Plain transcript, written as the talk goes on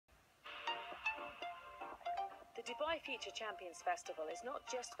The Dubai Future Champions Festival is not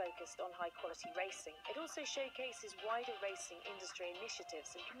just focused on high-quality racing. It also showcases wider racing industry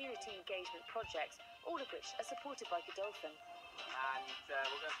initiatives and community engagement projects, all of which are supported by Godolphin. And we're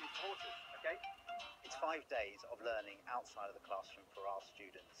going to see some horses, okay? It's 5 days of learning outside of the classroom for our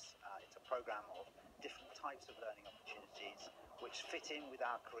students. It's a programme of different types of learning opportunities which fit in with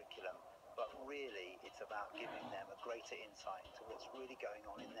our curriculum, but really it's about giving them a greater insight into what's really going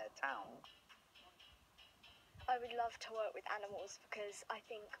on in their town. I would love to work with animals because I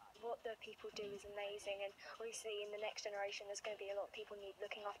think what the people do is amazing, and obviously in the next generation there's going to be a lot of people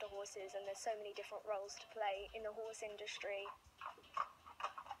looking after horses, and there's so many different roles to play in the horse industry.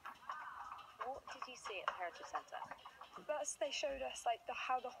 What did you see at the Heritage Centre? First they showed us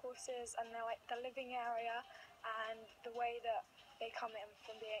how the horses and the living area and the way that they come in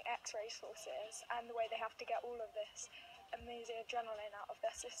from being ex-race horses and the way they have to get all of this amazing adrenaline out of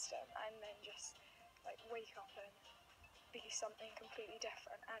their system and then just wake up and be something completely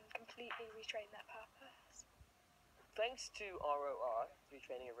different and completely retrain their purpose. Thanks to ROR,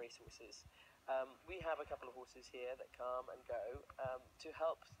 Retraining of Racehorses, we have a couple of horses here that come and go to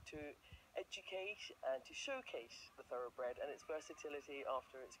help to educate and to showcase the thoroughbred and its versatility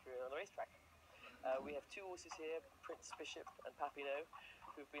after its career on the racetrack. We have two horses here, Prince Bishop and Papineau,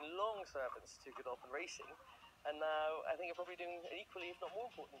 who've been long servants to Godolphin Racing, and now I think are probably doing an equally, if not more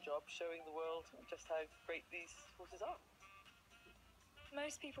important job, showing the world just how great these horses are.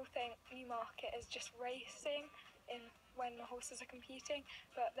 Most people think Newmarket is just racing when the horses are competing,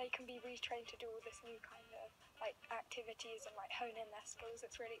 but they can be retrained to do all this new kind of activities and hone in their skills.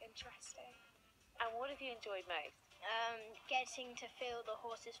 It's really interesting. And what have you enjoyed most? Getting to feel the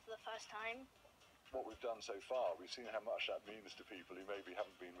horses for the first time. What we've done so far, we've seen how much that means to people who maybe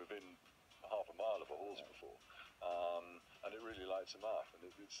haven't been within half a mile of a horse before, and it really lights them up, and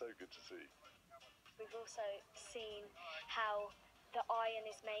it's so good to see. We've also seen how the iron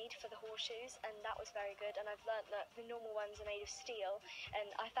is made for the horseshoes, and that was very good, and I've learnt that the normal ones are made of steel,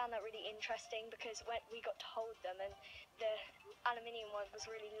 and I found that really interesting because when we got to hold them, and the aluminium one was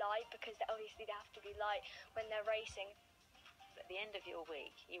really light because obviously they have to be light when they're racing. At the end of your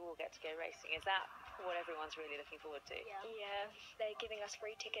week, you will get to go racing. Is that what everyone's really looking forward to? Yeah, they're giving us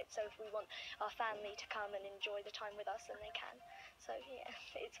free tickets, so if we want our family to come and enjoy the time with us, then they can. So yeah,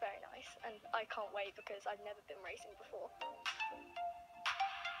 it's very nice, and I can't wait because I've never been racing before.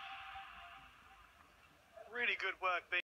 Really good work being